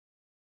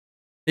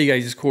Hey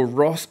guys, it's Core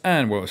Ross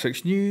and World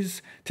 6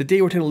 News.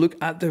 Today we're taking a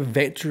look at the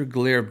Vector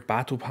Glare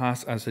Battle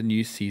Pass as the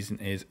new season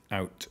is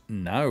out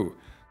now.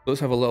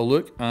 Let's have a little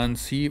look and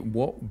see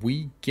what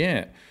we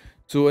get.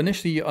 So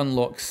initially you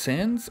unlock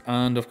Sens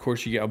and of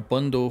course you get a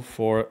bundle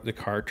for the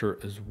character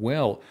as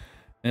well.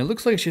 And it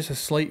looks like it's just a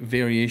slight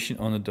variation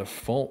on the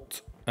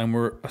default. And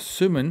we're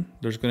assuming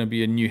there's going to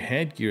be a new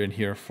headgear in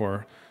here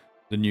for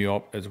the new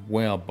op as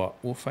well,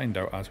 but we'll find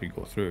out as we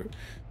go through.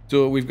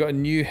 So we've got a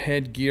new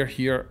headgear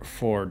here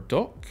for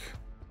Doc.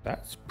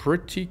 That's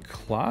pretty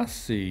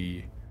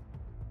classy.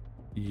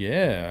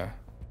 Yeah.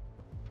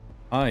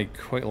 I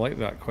quite like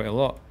that quite a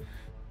lot.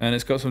 And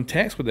it's got some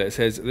text with it. It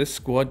says, "This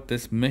squad,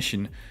 this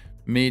mission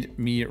made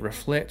me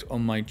reflect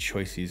on my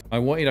choices. I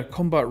wanted a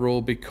combat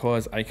role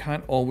because I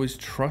can't always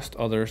trust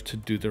others to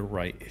do the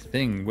right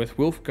thing. With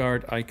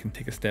Wolfguard, I can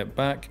take a step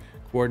back,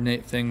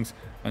 coordinate things,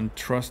 and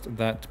trust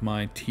that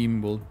my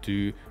team will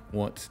do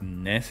what's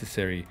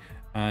necessary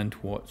and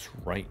what's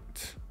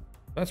right."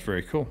 That's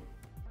very cool.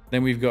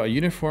 Then we've got a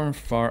uniform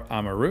for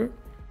Amaru.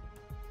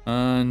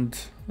 And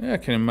yeah, I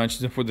can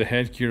imagine with the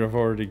headgear I've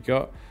already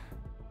got.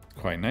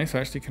 Quite nice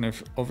actually, kind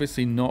of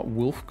obviously not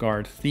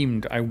Wolfguard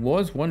themed. I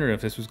was wondering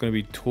if this was going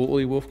to be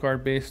totally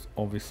Wolfguard based.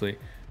 Obviously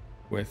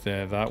with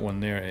that one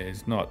there it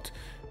is not.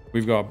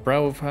 We've got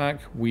Bravo Pack,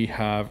 we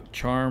have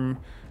Charm,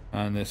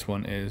 and this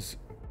one is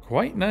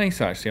quite nice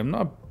actually. I'm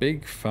not a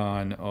big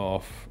fan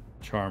of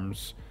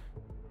Charms,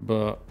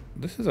 but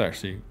this is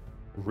actually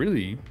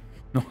really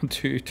not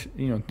too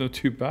not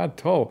too bad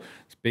at all.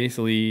 It's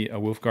basically a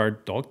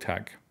Wolfguard dog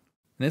tag.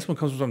 And this one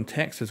comes with some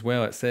text as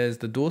well. It says,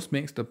 "The dose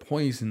makes the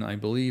poison. I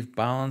believe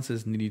balance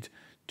is needed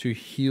to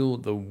heal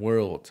the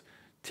world.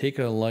 Take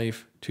a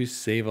life to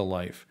save a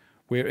life.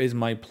 Where is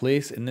my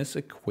place in this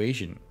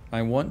equation?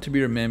 I want to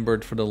be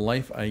remembered for the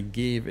life I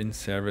gave in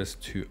service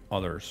to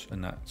others."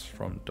 And that's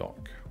from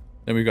Doc.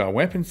 Then we've got a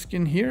weapon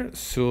skin here.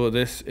 So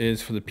this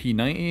is for the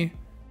P90.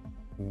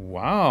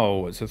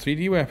 Wow, it's a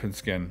 3D weapon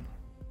skin.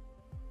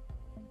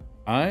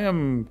 I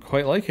am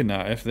quite liking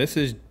that. If this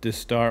is the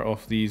start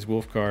of these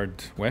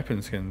Wolfguard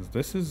weapon skins,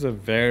 this is a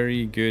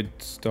very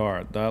good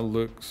start. That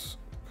looks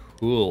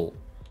cool.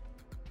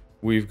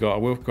 We've got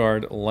a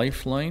Wolfguard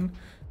Lifeline,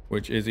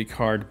 which is a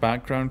card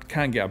background.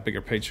 Can't get a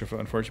bigger picture of it,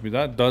 unfortunately.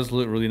 That does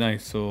look really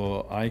nice,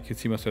 so I could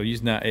see myself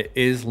using that. It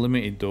is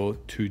limited though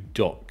to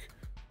Doc,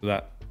 so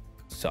that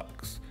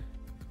sucks.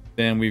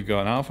 Then we've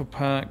got an Alpha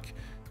Pack.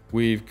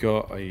 We've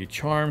got a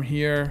Charm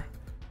here.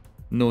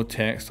 No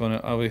text on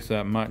it. Obviously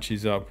that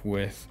matches up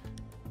with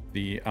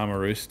the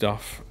Amaru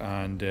stuff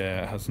and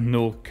has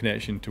no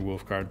connection to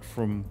Wolfguard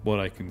from what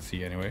I can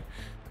see anyway.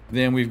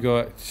 Then we've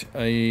got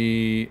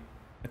a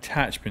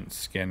attachment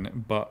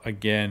skin, but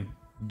again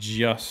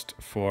just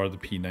for the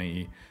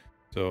P90.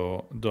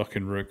 So Doc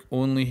and Rook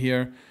only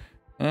here.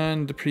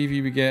 And the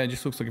preview we get, it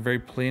just looks like a very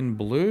plain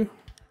blue.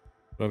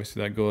 But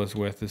obviously that goes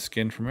with the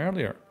skin from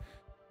earlier.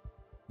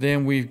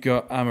 Then we've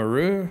got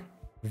Amaru.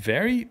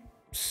 Very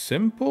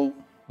simple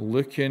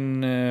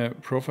looking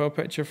profile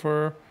picture for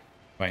her.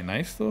 Quite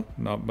nice though,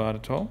 not bad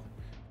at all.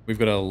 We've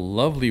got a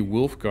lovely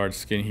Wolfguard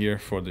skin here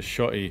for the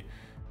Shotty,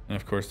 and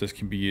of course this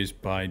can be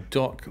used by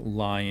Doc,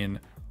 Lion,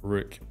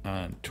 Rook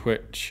and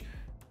Twitch.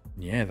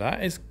 Yeah,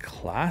 that is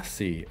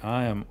classy.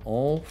 I am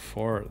all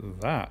for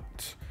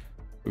that.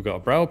 We've got a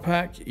Brow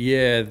Pack.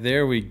 Yeah,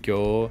 there we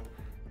go.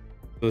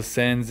 So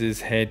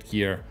Sens'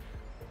 headgear.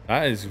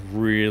 That is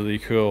really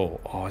cool.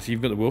 Oh, so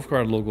you've got the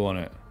Wolfguard logo on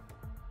it.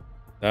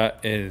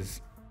 That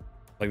is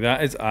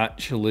that is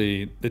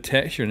actually, the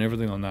texture and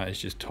everything on that is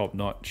just top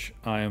notch.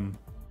 I am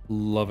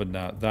loving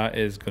that. That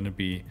is going to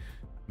be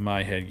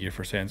my headgear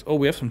for Sens. Oh,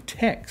 we have some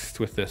text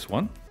with this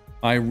one.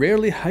 "I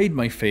rarely hide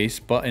my face,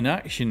 but in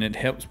action it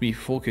helps me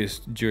focus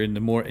during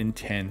the more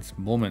intense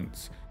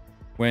moments.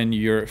 When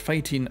you're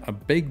fighting a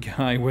big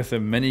guy with a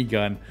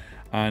minigun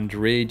and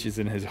rage is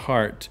in his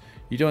heart,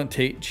 you don't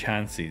take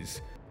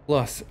chances.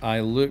 Plus,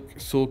 I look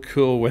so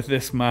cool with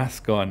this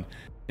mask on.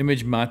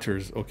 Image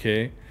matters,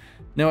 okay?"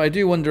 Now, I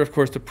do wonder, of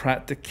course, the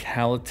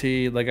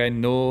practicality. Like, I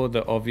know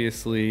that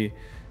obviously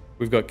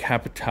we've got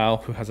Capital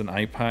who has an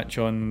eye patch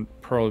on,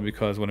 probably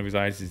because one of his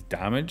eyes is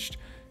damaged.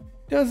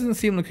 Doesn't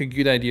seem like a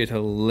good idea to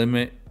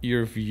limit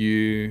your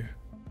view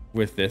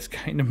with this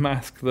kind of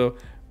mask, though.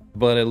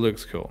 But it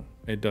looks cool.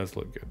 It does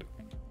look good.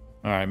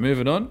 All right,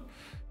 moving on.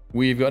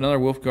 We've got another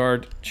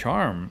Wolfguard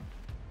Charm.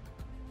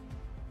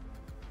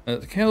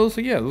 It kind of looks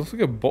like, yeah, it looks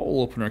like a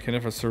bottle opener, kind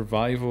of a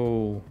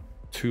survival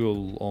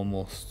tool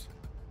almost.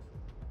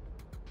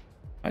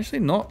 Actually,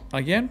 not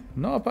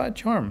a bad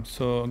charm,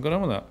 so I'm going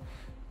on with that.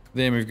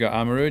 Then we've got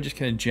Amaru just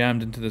kind of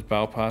jammed into this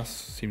battle pass.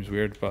 Seems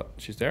weird, but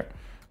she's there.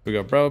 We've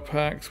got Bravo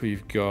Packs,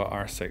 we've got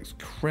our 6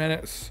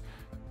 credits.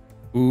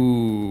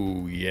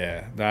 Ooh,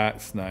 yeah,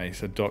 that's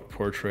nice. A Doc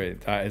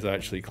portrait, that is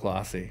actually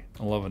classy.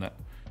 I'm loving it.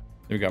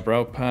 Then we got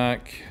Bravo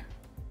Pack.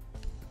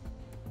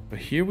 But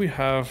here we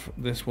have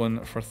this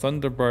one for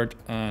Thunderbird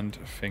and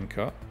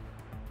Finka.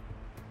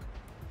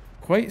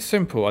 Quite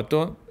simple. I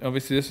don't,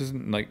 obviously this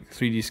isn't like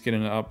 3D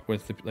skinning it up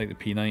with the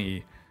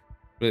P90,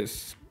 but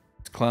it's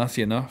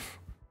classy enough.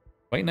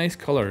 Quite nice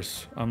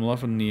colors. I'm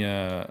loving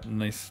the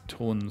nice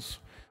tones.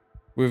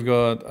 We've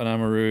got an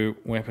Amaru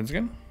weapon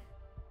skin.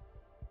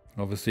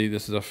 Obviously,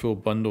 this is a full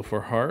bundle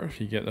for her if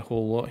you get the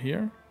whole lot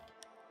here.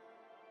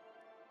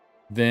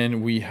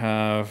 Then we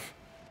have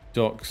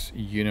Doc's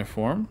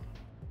uniform.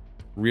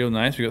 Real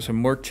nice. We got some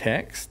more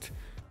text.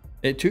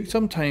 It took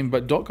some time,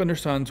 but Doc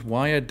understands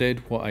why I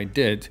did what I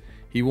did.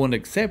 He won't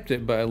accept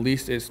it, but at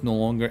least it's no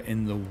longer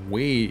in the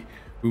way.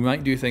 We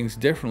might do things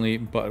differently,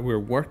 but we're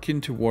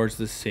working towards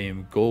the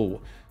same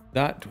goal.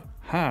 That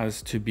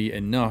has to be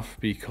enough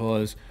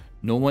because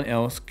no one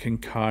else can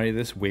carry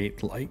this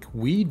weight like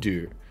we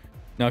do.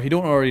 Now, if you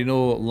don't already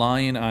know,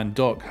 Lion and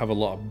Doc have a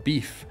lot of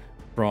beef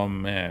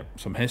from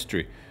some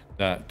history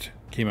that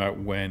came out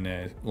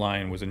when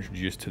Lion was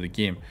introduced to the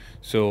game.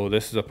 So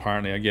this is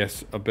apparently, I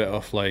guess, a bit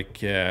of like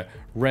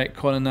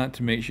retconning that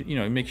to make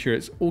sure, make sure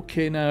it's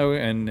okay now,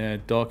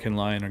 and Doc and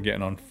Lion are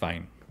getting on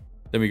fine.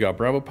 Then we got a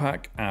Bravo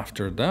pack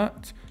after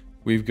that.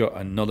 We've got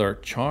another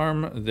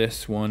charm.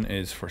 This one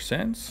is for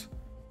Sense.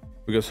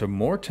 We got some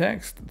more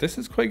text. This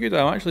is quite good.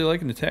 I'm actually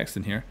liking the text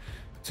in here.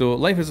 So,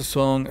 life is a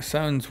song.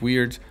 Sounds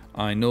weird,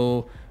 I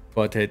know,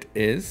 but it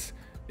is.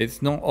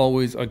 It's not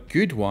always a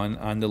good one,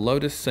 and the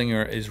loudest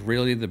singer is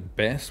really the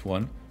best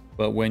one,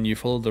 but when you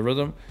follow the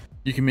rhythm,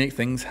 you can make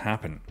things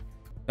happen.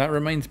 That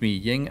reminds me,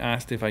 Ying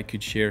asked if I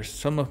could share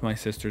some of my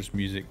sister's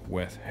music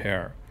with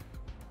her.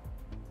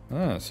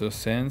 Ah, so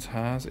Sense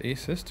has a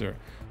sister.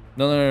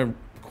 Another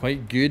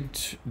quite good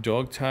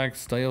dog tag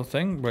style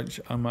thing, which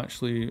I'm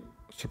actually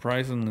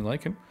surprisingly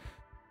liking.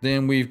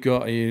 Then we've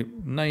got a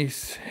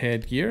nice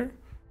headgear.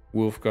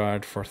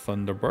 Wolfguard for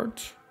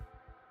Thunderbird.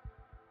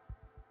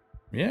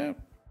 Yeah,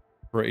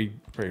 pretty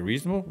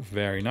reasonable.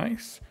 Very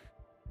nice.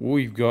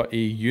 We've got a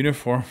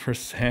uniform for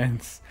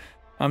Sense.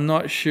 I'm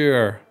not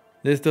sure.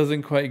 This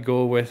doesn't quite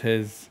go with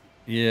his...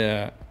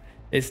 Yeah,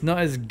 it's not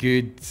as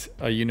good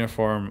a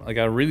uniform. Like,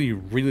 I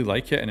really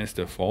like it in its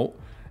default.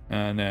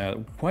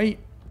 And white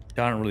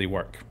doesn't really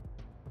work.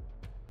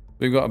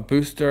 We've got a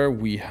booster.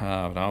 We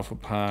have an alpha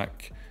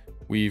pack.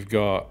 We've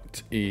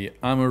got a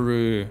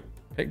Amaru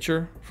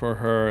picture for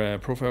her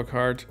profile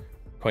card.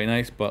 Quite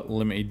nice, but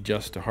limited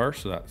just to her,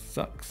 so that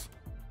sucks.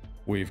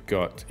 We've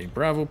got a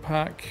Bravo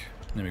pack.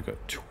 And then we've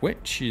got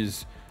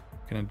Twitch's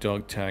kind of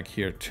dog tag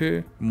here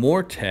too.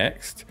 More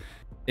text.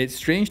 It's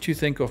strange to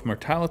think of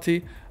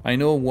mortality. I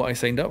know what I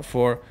signed up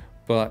for,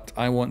 but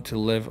I want to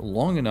live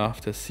long enough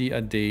to see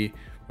a day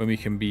when we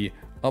can be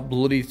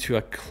uploaded to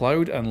a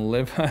cloud and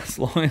live as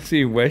long as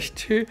we wish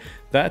to.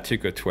 That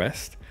took a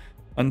twist.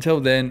 Until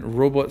then,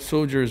 robot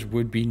soldiers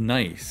would be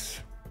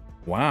nice.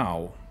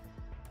 Wow,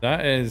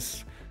 that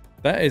is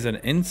an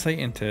insight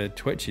into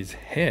Twitch's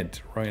head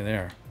right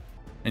there.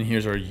 And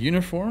here's our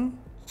uniform.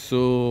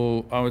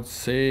 So I would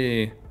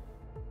say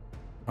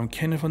I'm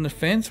kind of on the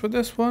fence with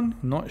this one.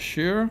 Not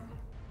sure.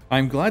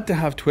 I'm glad to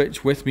have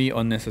Twitch with me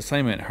on this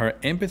assignment. Her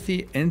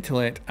empathy,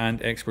 intellect,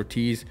 and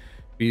expertise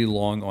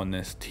belong on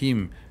this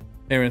team.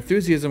 Her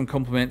enthusiasm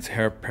complements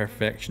her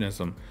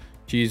perfectionism.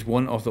 She's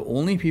one of the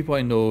only people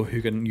I know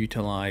who can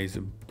utilize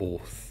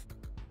both.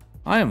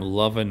 I am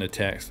loving the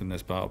text in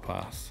this battle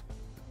pass.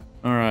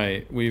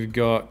 Alright, we've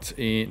got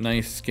a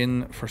nice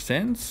skin for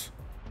Sense.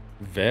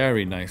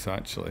 Very nice,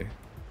 actually.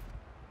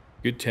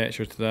 Good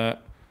texture to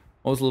that.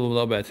 Also a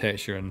little bit of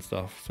texture and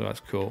stuff, so that's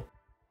cool.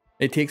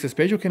 It takes a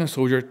special kind of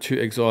soldier to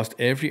exhaust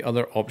every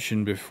other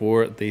option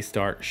before they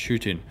start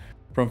shooting.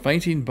 From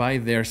fighting by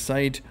their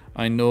side,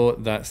 I know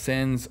that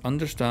Sense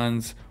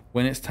understands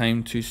when it's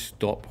time to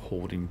stop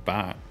holding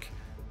back.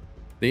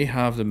 They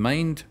have the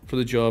mind for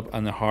the job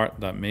and the heart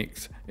that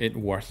makes it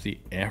worth the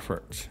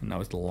effort. And that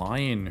was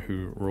Lion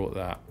who wrote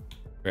that.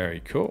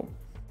 Very cool.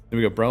 Then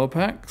we got Bravo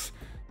packs.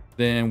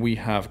 Then we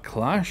have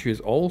Clash, who is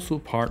also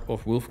part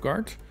of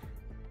Wolfguard.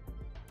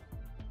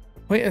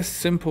 Quite a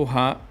simple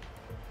hat,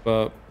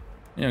 but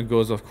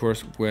goes of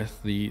course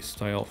with the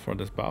style for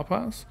this battle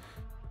pass.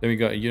 Then we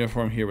got a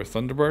uniform here with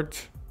Thunderbird.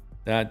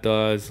 That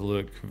does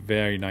look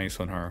very nice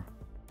on her.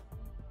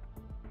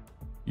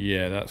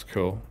 Yeah, that's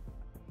cool.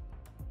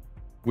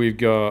 We've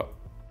got,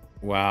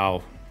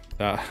 wow,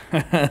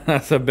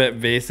 that's a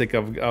bit basic,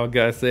 I've got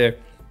to say.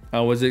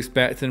 I was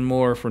expecting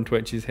more from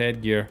Twitch's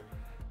headgear.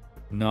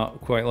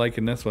 Not quite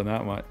liking this one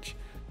that much.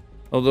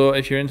 Although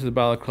if you're into the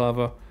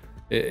balaclava,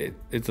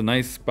 it's a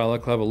nice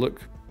balaclava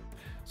look.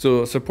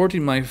 So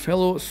supporting my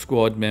fellow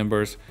squad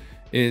members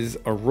is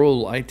a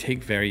role I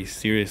take very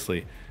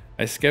seriously.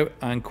 I scout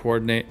and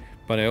coordinate,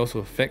 but I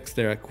also fix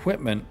their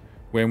equipment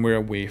when we're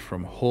away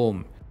from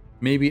home.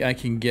 Maybe I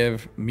can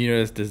give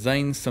Mira's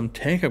design some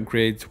tech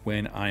upgrades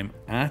when I'm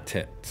at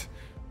it.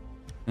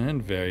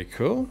 And very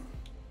cool.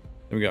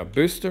 Then we got a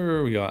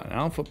booster, we got an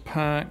alpha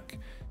pack,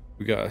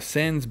 we got a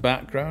Sense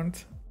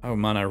background. Oh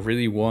man, I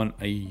really want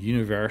a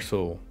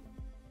universal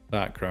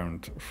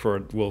background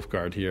for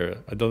Wolfguard here.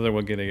 I don't think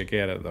we're gonna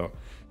get it though.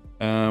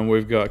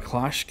 We've got a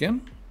Clash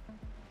skin.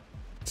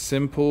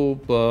 Simple,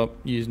 but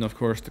using of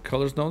course the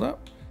colors and all that.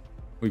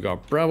 We've got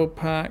a Bravo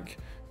pack.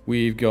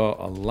 We've got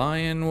a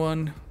lion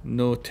one,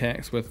 no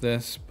text with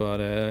this, but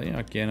you know,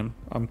 again,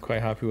 I'm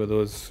quite happy with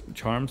those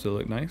charms. They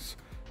look nice.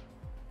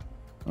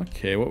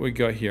 Okay, what we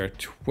got here?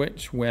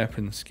 Twitch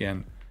weapon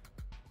skin.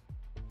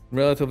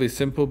 Relatively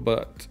simple,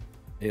 but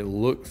it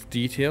looks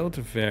detailed.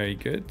 Very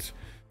good.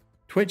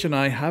 Twitch and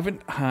I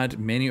haven't had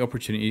many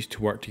opportunities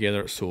to work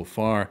together so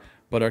far,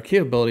 but our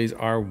capabilities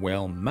are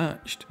well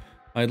matched.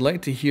 I'd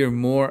like to hear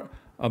more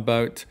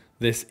about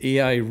this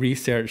AI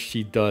research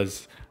she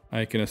does.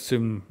 I can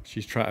assume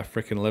she's trying to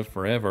freaking live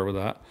forever with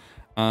that.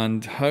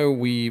 And how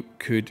we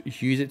could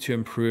use it to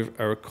improve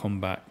our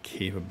combat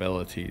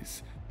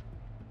capabilities.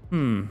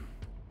 Wonder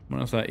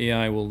if that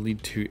AI will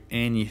lead to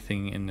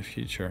anything in the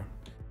future.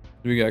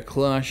 We got a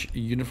Clash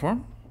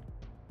uniform.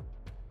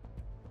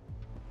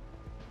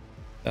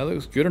 That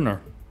looks good on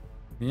her.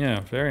 Yeah,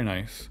 very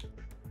nice.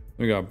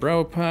 We got a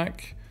Brawl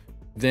Pack.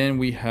 Then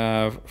we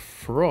have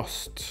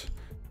Frost.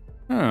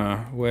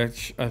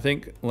 Which I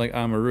think, like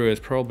Amaru, is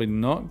probably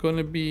not going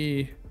to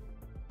be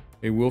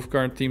a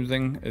Wolfguard theme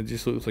thing. It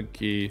just looks like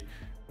going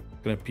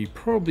to be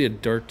probably a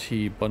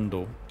dirty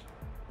bundle.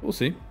 We'll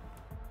see.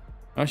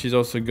 She's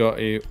also got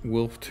a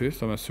wolf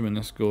tooth. I'm assuming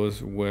this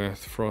goes with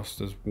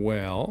Frost as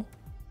well.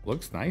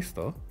 Looks nice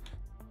though.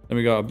 Then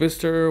we got a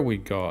booster, we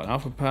got an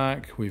alpha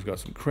pack, we've got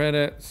some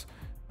credits,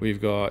 we've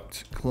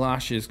got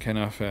Clash's kind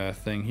of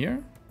thing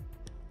here.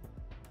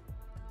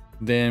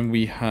 Then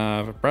we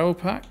have a Brawl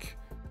Pack.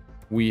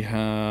 We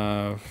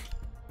have...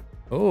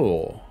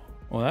 oh,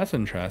 well that's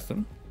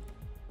interesting.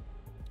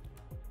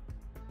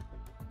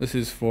 This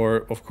is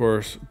for, of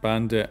course,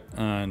 Bandit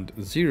and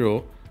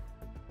Zero.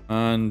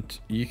 And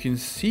you can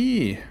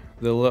see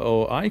the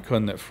little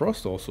icon that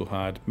Frost also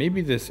had.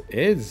 Maybe this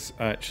is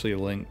actually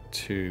linked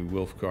to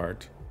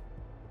Wolfguard.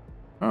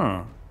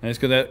 And it's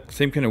got that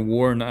same kind of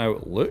worn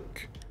out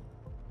look.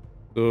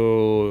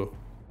 So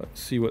let's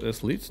see what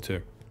this leads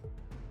to.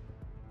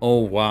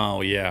 Oh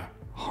wow, yeah.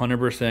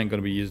 100% going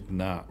to be used in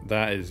that.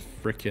 That is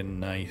freaking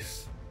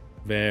nice.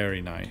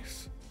 Very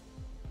nice.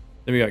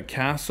 Then we got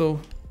Castle.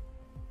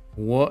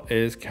 What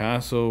is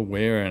Castle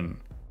wearing?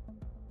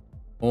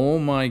 Oh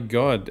my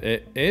god,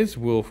 it is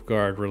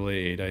Wolfguard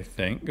related, I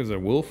think. There's a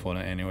wolf on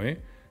it anyway.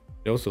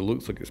 It also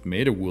looks like it's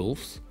made of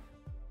wolves.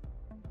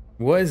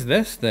 What is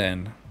this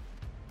then?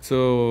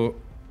 So,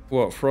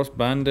 what, Frost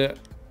Bandit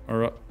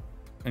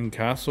and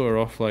Castle are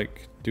off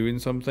like doing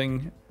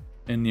something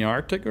in the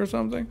Arctic or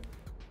something?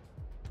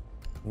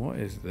 What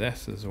is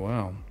this as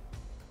well?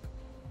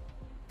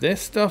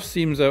 This stuff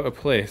seems out of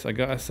place, I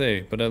gotta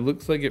say, but it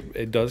looks like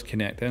it does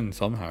connect in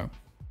somehow.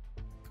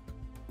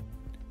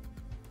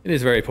 It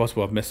is very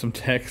possible I've missed some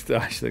text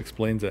that actually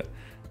explains it.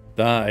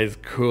 That is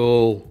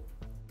cool.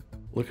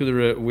 Look at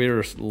the way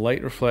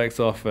light reflects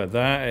off it.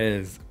 That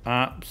is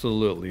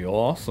absolutely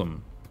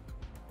awesome.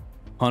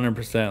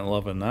 100%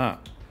 loving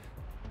that.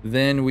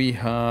 Then we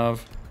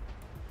have...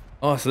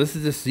 oh, so this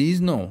is a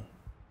seasonal.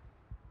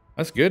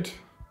 That's good.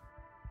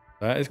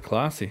 That is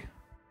classy.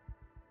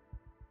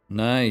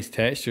 Nice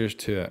textures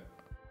to it.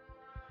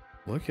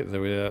 Look at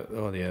the way that...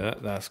 oh yeah,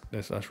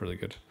 that's really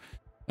good.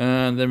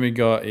 And then we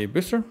got a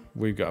booster,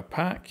 we've got a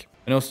pack,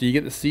 and also you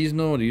get the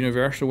seasonal, the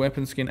universal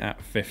weapon skin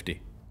at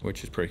 50,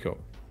 which is pretty cool.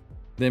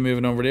 Then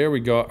moving over there, we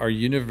got our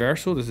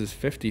universal, this is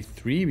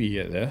 53 we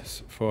get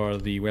this, for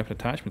the weapon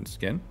attachment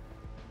skin.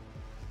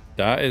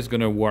 That is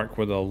going to work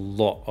with a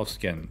lot of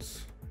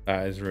skins.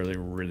 That is really,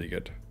 really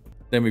good.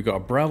 Then we've got a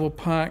Brawl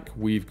Pack,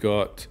 we've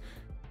got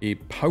a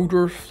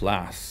powder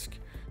flask.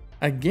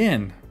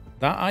 Again,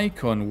 that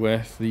icon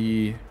with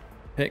the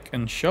pick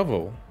and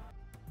shovel.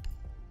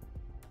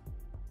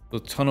 The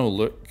tunnel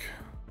look.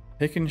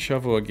 Pick and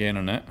shovel again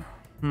on it.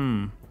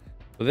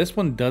 But this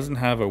one doesn't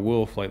have a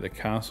wolf like the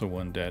castle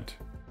one did.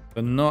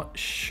 I'm not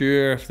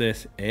sure if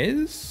this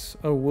is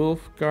a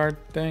Wolfguard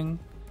thing.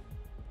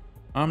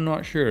 I'm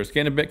not sure. It's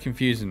getting a bit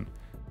confusing.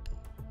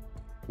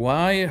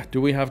 Why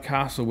do we have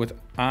castle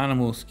with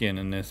animal skin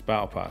in this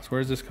battle pass?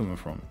 Where is this coming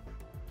from?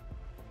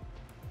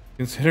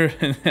 Considering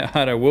it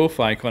had a wolf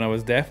icon, I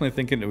was definitely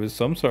thinking it was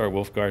some sort of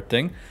Wolfguard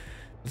thing.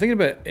 I was thinking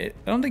about it.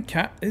 I don't think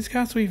is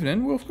castle even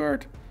in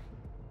Wolfguard?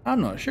 I'm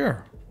not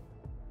sure.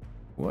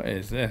 What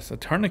is this? A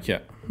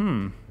tourniquet?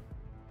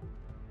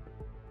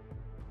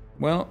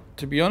 Well,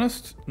 to be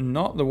honest,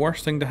 not the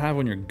worst thing to have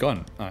on your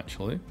gun,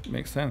 actually.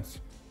 Makes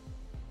sense.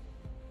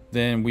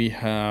 Then we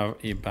have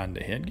a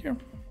bandit headgear.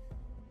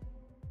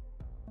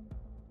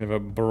 We have a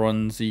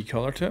bronzy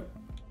color to it.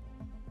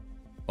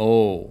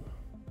 Oh.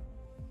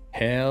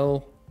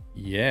 Hell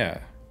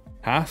yeah.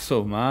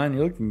 Hassle, man.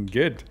 You're looking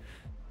good.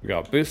 We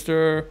got a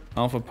booster,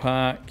 alpha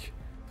pack.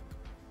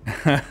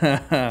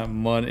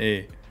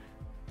 Monty.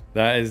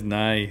 That is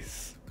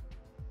nice.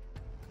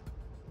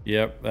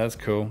 Yep, that's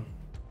cool.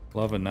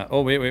 Loving that.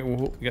 Oh, wait,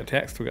 we got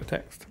text. We got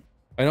text.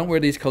 I don't wear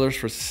these colors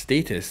for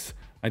status.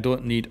 I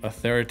don't need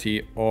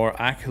authority or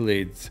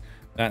accolades.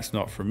 That's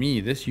not for me.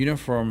 This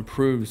uniform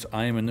proves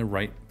I am in the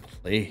right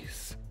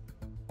place.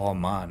 Oh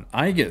man,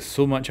 I get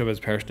so much of his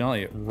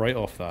personality right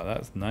off that.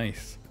 That's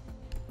nice.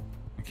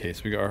 Okay,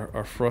 so we got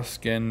our Frost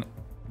skin.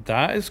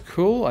 that is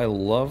cool. I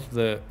love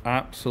the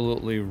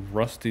absolutely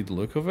rusted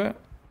look of it.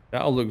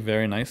 That'll look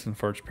very nice in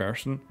first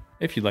person,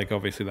 if you like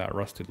obviously that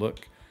rusted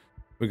look.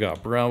 We got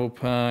a Bravo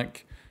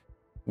Pack.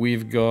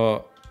 We've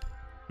got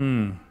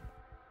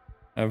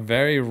a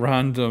very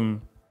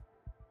random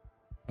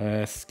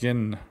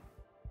skin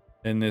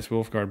in this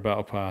Wolfguard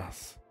Battle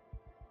Pass.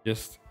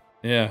 Just,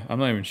 yeah, I'm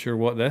not even sure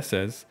what this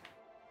is,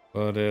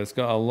 but it's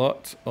got a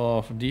lot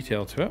of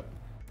detail to it.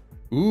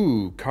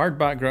 Ooh, card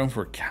background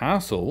for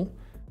Castle.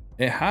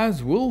 It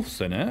has wolves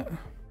in it,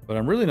 but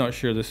I'm really not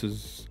sure this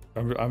is...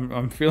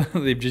 I'm feeling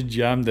like they've just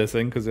jammed this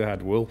in because it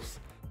had wolves.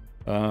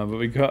 But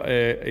we got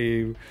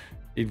a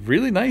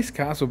really nice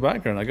castle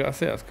background, I gotta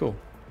say, that's cool.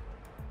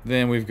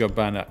 Then we've got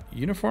Bandit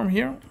uniform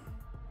here.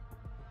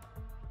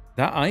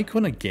 That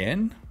icon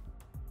again?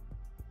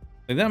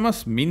 Like, that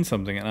must mean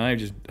something and I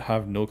just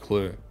have no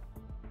clue.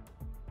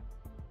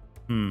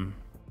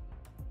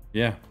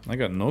 Yeah, I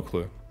got no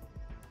clue.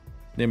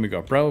 Then we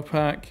got Bravo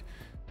Pack.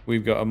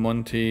 We've got a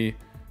Monty,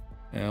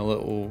 a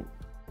little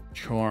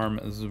charm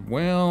as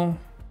well.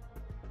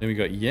 Then we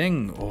got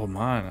Ying. Oh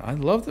man, I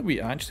love that we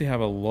actually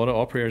have a lot of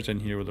operators in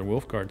here with their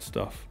Wolfguard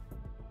stuff.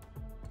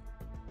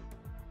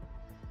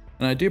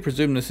 And I do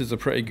presume this is a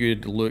pretty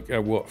good look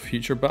at what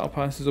future battle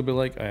passes will be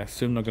like. I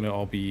assume they're going to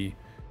all be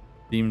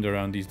themed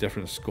around these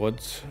different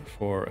squads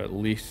for at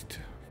least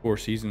 4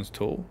 seasons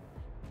total.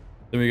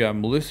 Then we got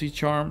Melusi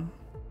Charm.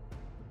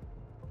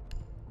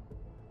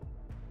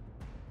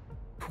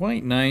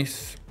 Quite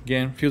nice.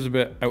 Again, feels a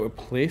bit out of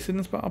place in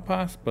this battle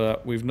pass,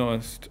 but we've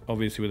noticed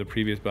obviously with the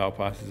previous battle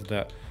passes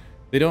that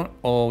they don't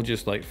all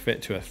just like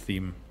fit to a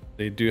theme.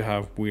 They do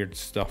have weird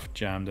stuff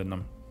jammed in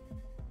them.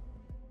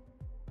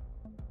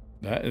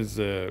 That is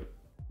a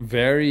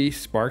very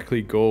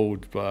sparkly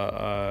gold,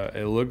 but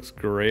it looks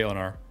great on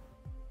her.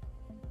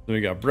 Then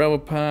we got Bravo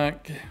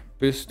Pack,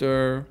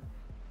 Booster.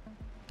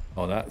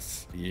 Oh,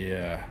 that's,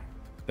 yeah,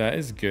 that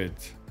is good.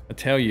 I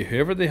tell you,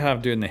 whoever they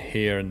have doing the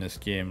hair in this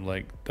game,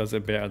 like, does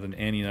it better than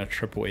any other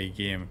AAA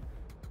game.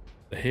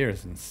 The hair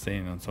is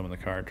insane on some of the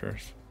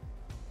characters.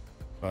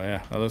 Oh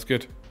yeah, that looks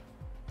good.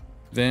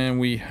 Then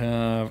we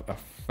have a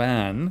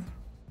fan.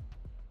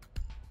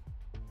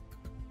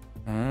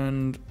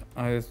 And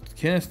I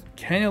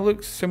kind of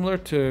looks similar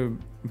to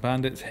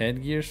Bandit's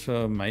headgear,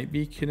 so it might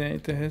be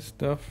connected to his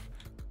stuff.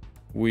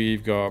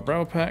 We've got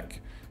Bravo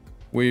Pack.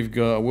 We've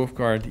got a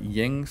Wolfguard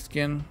Ying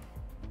skin.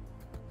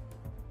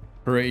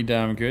 Pretty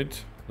damn good.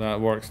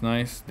 That works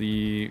nice.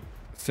 The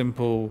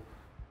simple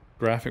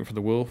graphic for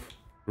the wolf,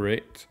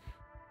 great.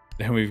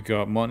 Then we've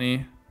got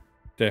Monty.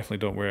 Definitely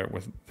don't wear it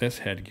with this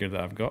headgear that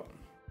I've got.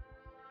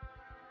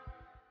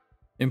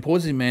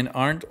 Imposing men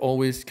aren't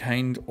always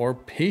kind or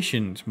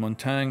patient.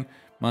 Montang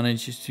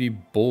manages to be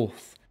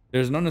both.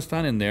 There's an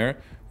understanding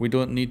there. We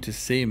don't need to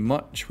say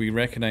much. We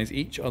recognize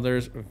each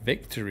other's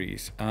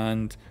victories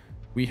and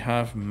we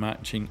have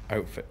matching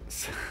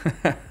outfits.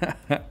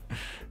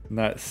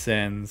 That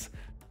Sen's.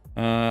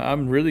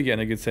 I'm really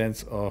getting a good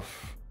sense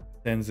of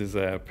Sen's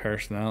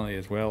personality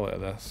as well out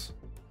of this.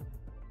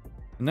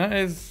 And that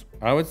is,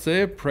 I would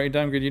say, a pretty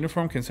damn good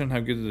uniform considering how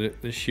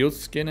good the shield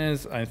skin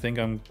is. I think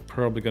I'm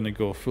probably going to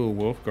go full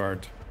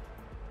Wolfguard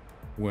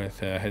with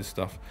his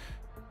stuff.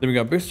 Then we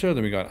got Booster,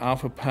 then we got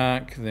Alpha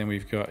Pack, then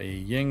we've got a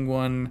Ying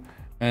one,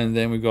 and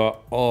then we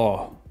got,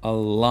 oh, a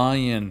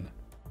Lion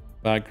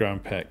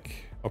background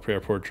pick.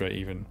 Operator portrait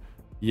even.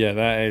 Yeah,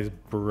 that is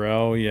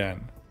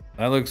brilliant.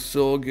 That looks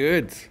so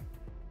good.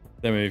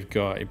 Then we've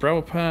got a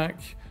Bravo Pack,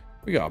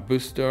 we got a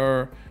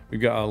Booster, we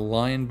got a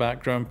Lion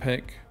background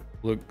pick.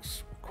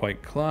 Looks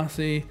quite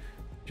classy.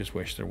 Just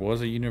wish there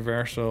was a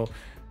universal.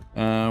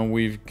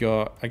 We've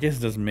got, I guess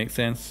it doesn't make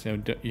sense.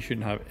 You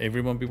shouldn't have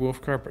everyone be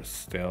Wolfguard, but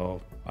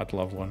still, I'd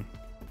love one.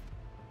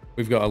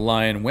 We've got a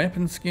Lion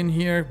weapon skin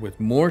here with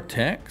more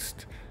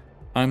text.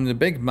 I'm the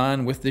big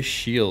man with the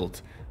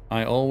shield.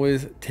 I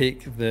always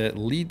take the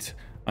lead.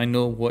 I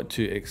know what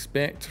to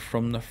expect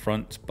from the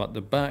front, but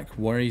the back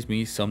worries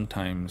me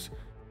sometimes.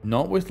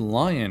 Not with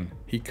Lion.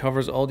 He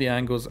covers all the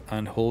angles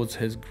and holds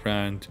his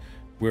ground.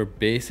 We're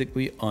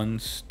basically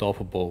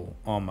unstoppable.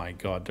 Oh my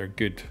god, they're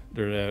good.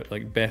 They're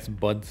like best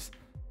buds.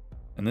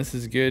 And this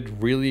is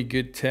good. Really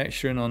good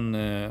texturing on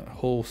the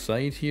whole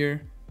side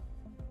here.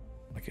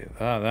 Look at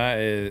that. That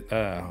is,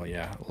 oh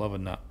yeah,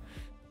 loving that.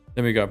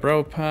 Then we got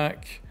Bravo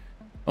Pack.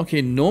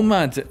 Okay,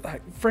 Nomads.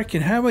 Like,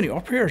 freaking how many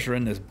operators are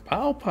in this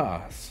battle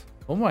pass?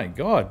 Oh my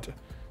god.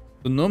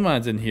 The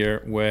Nomad's in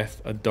here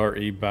with a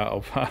dirty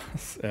battle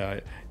pass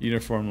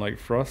uniform like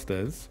Frost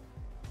is.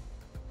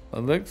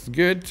 That looks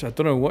good. I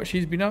don't know what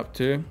she's been up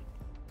to.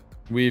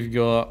 We've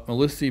got a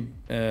Lucy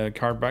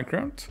card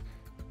background.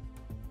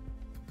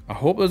 I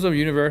hope there's a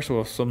universal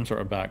of some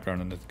sort of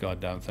background in this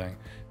goddamn thing.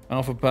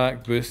 Alpha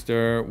Pack,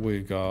 Booster.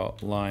 We've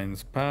got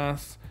Lion's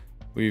Pass.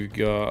 We've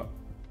got,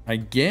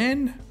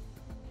 again,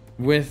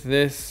 with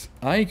this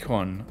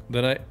icon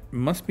that I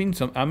must be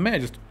some. I may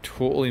have just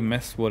totally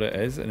missed what it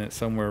is, and it's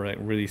somewhere like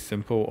really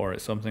simple, or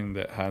it's something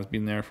that has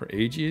been there for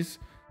ages.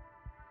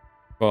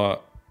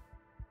 But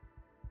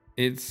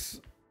it's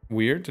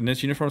weird, and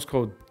this uniform is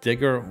called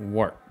Digger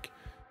Work.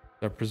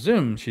 I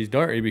presume she's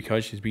dirty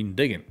because she's been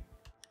digging.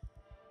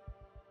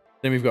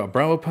 Then we've got a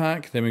Bravo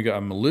pack. Then we've got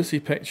a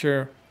Melusi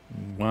picture.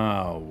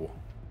 Wow.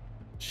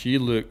 She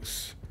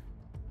looks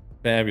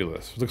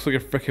fabulous. Looks like a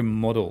freaking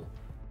model.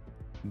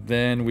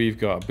 Then we've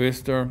got a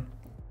booster.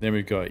 Then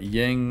we've got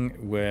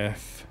Ying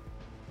with...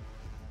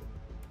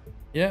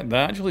 Yeah,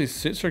 that actually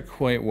suits her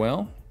quite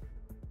well.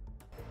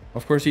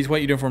 Of course, these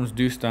white uniforms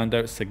do stand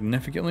out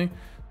significantly.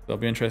 So I'll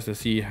be interested to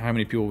see how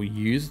many people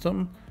use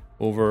them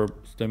over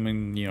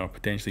something, you know,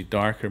 potentially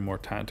darker, more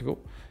tactical.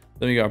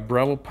 Then we got a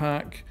Bravo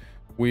pack.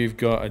 We've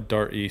got a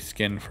dirty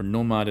skin for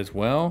Nomad as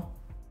well.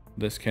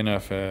 This kind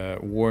of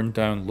worn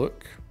down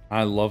look.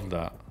 I love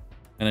that.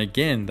 And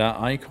again, that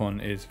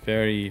icon is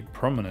very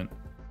prominent.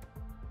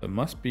 It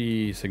must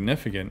be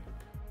significant.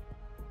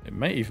 It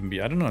might even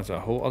be, I don't know, it's a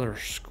whole other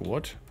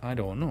squad. I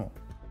don't know.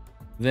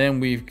 Then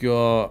we've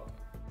got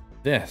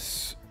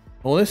this.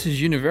 Oh, this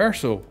is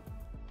Universal.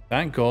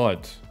 Thank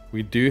God.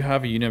 We do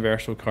have a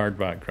Universal card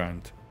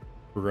background.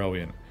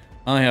 Brilliant.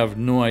 I have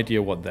no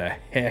idea what the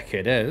heck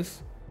it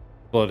is,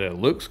 but it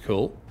looks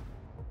cool.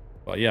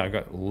 But yeah, I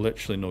got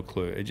literally no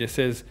clue. It just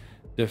says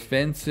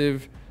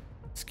defensive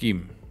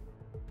scheme.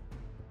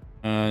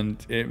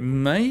 And it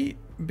might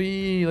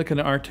be like an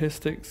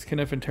artistic kind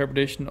of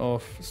interpretation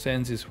of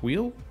Sense's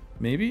wheel,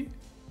 maybe?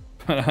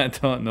 But I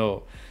don't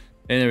know.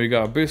 Anyway, we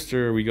got a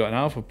booster, we got an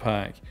alpha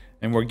pack,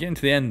 and we're getting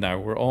to the end now.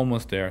 We're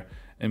almost there,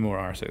 and more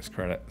R6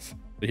 credits.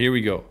 So here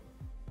we go.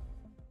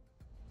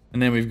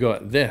 And then we've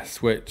got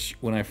this, which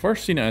when I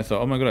first seen it, I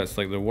thought, oh my god, it's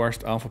like the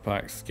worst alpha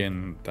pack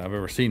skin that I've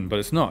ever seen. But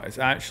it's not. It's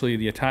actually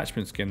the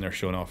attachment skin they're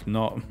showing off,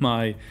 not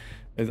my...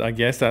 I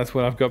guess that's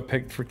what I've got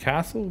picked for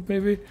Castle,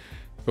 maybe?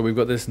 But we've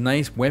got this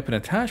nice weapon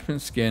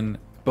attachment skin,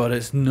 but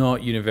it's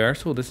not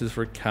universal. This is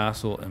for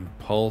Castle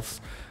Impulse,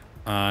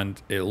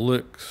 and it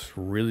looks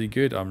really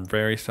good. I'm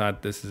very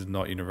sad this is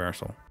not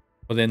universal.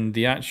 But then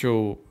the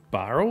actual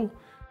barrel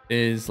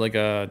is like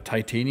a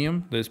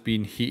titanium that's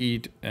been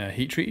heat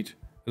treated.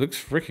 It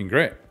looks freaking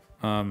great.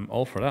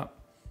 All for that.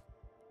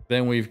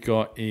 Then we've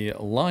got a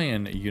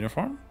Lion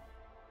uniform.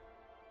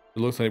 It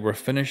looks like we're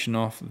finishing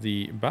off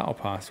the battle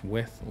pass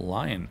with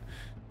Lion.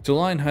 So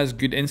Lion has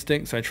good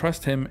instincts. I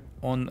trust him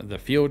on the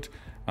field,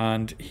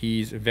 and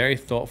he's very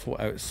thoughtful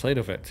outside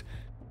of it.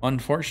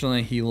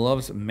 Unfortunately, he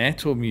loves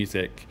metal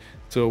music,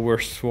 so we're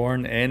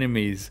sworn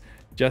enemies.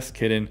 Just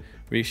kidding.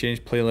 We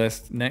exchange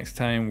playlists. Next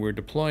time we're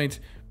deployed,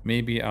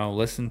 maybe I'll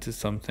listen to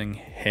something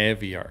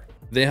heavier.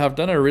 They have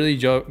done a really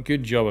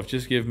good job of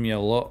just giving me a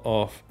lot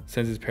of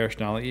Sense's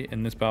personality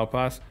in this battle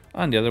pass,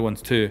 and the other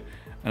ones too.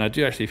 And I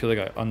do actually feel like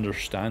I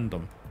understand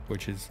them,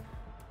 which is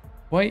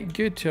quite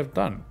good to have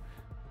done.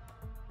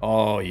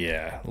 Oh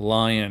yeah,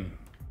 Lion.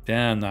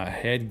 Damn, that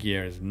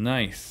headgear is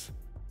nice.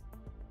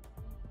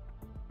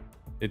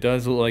 It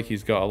does look like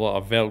he's got a lot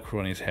of Velcro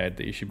on his head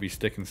that he should be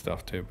sticking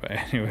stuff to, but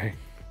anyway.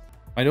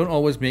 I don't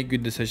always make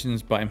good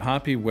decisions, but I'm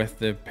happy with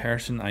the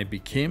person I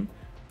became.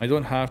 I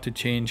don't have to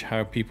change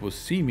how people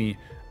see me,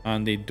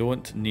 and they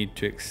don't need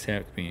to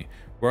accept me.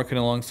 Working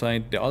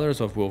alongside the others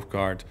of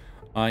Wolfguard,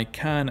 I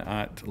can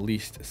at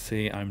least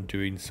say I'm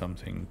doing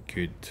something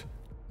good.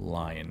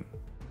 Lion.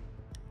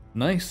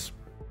 Nice.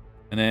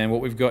 And then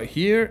what we've got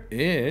here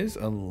is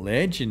a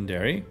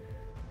legendary.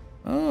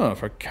 Oh,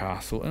 for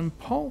Castle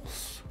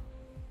Impulse.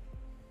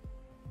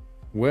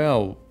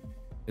 Well,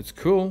 it's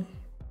cool.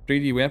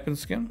 3D weapon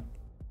skin.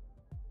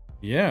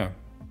 Yeah.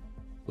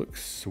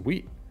 Looks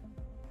sweet.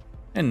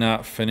 And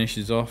that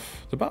finishes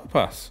off the battle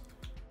pass.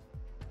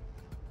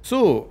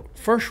 So,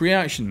 first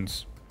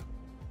reactions.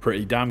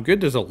 Pretty damn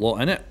good. There's a lot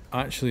in it.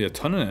 Actually, a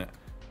ton in it.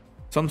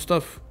 Some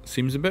stuff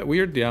seems a bit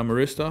weird, the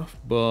Amaru stuff,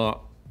 but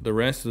the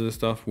rest of the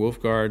stuff,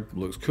 Wolfguard,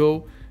 looks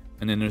cool.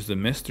 And then there's the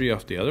mystery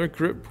of the other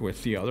group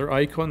with the other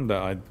icon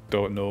that I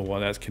don't know what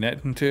that's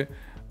connecting to,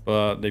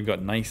 but they've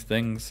got nice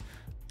things,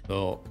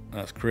 so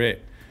that's great.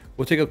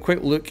 We'll take a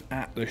quick look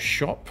at the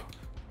shop.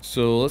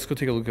 So let's go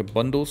take a look at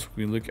bundles.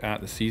 We look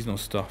at the seasonal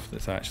stuff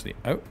that's actually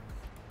out.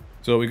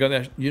 So we got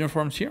the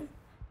uniforms here.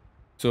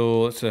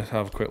 So let's just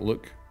have a quick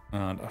look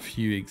at a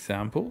few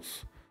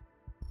examples.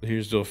 So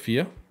here's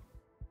Zofia.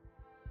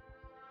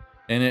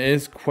 And it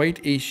is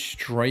quite a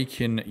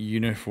striking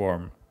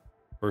uniform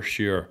for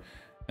sure.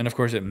 And of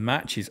course it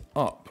matches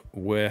up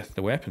with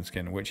the weapon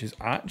skin, which is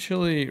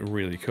actually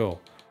really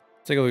cool.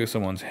 Let's take a look at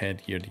someone's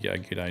head here to get a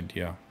good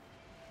idea.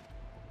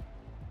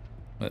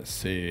 Let's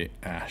say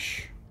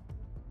Ash.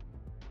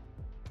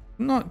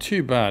 Not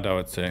too bad, I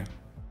would say.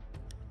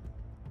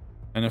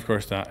 And of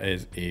course that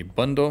is a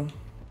bundle.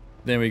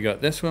 Then we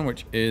got this one,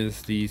 which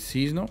is the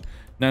seasonal.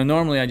 Now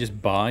normally I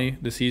just buy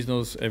the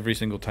seasonals every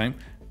single time,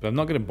 but I'm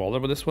not going to bother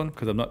with this one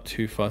because I'm not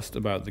too fussed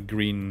about the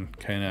green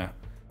kind of...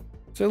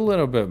 It's a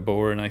little bit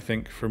boring, I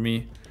think, for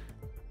me.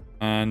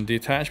 And the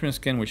attachment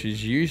skin, which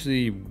is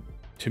usually,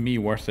 to me,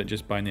 worth it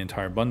just buying the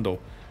entire bundle.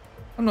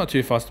 I'm not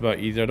too fussed about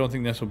either. I don't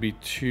think this will be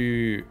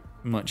too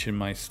much in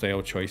my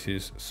style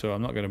choices, so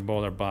I'm not going to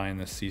bother buying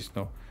this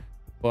seasonal.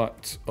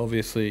 But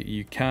obviously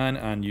you can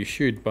and you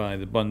should buy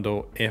the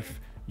bundle if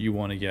you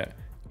want to get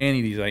any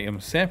of these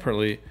items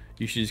separately.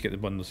 You should just get the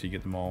bundle so you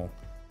get them all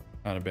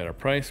at a better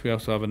price. We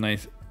also have a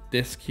nice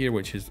disc here,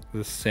 which is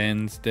the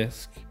Sens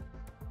disc.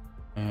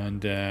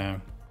 And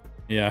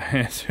yeah, I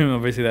assume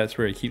obviously that's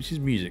where he keeps his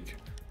music.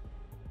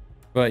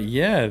 But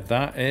yeah,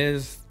 that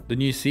is the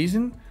new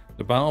season,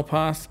 the battle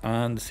pass,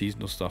 and the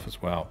seasonal stuff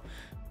as well.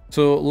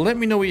 So let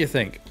me know what you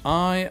think.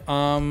 I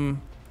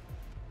am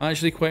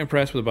actually quite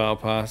impressed with the battle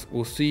pass.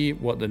 We'll see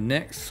what the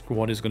next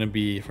squad is going to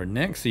be for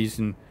next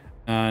season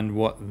and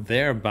what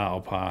their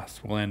battle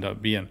pass will end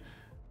up being.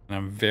 And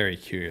I'm very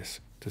curious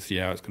to see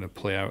how it's going to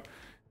play out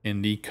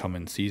in the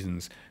coming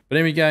seasons. But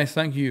anyway guys,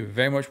 thank you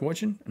very much for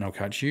watching, and I'll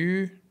catch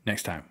you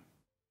next time.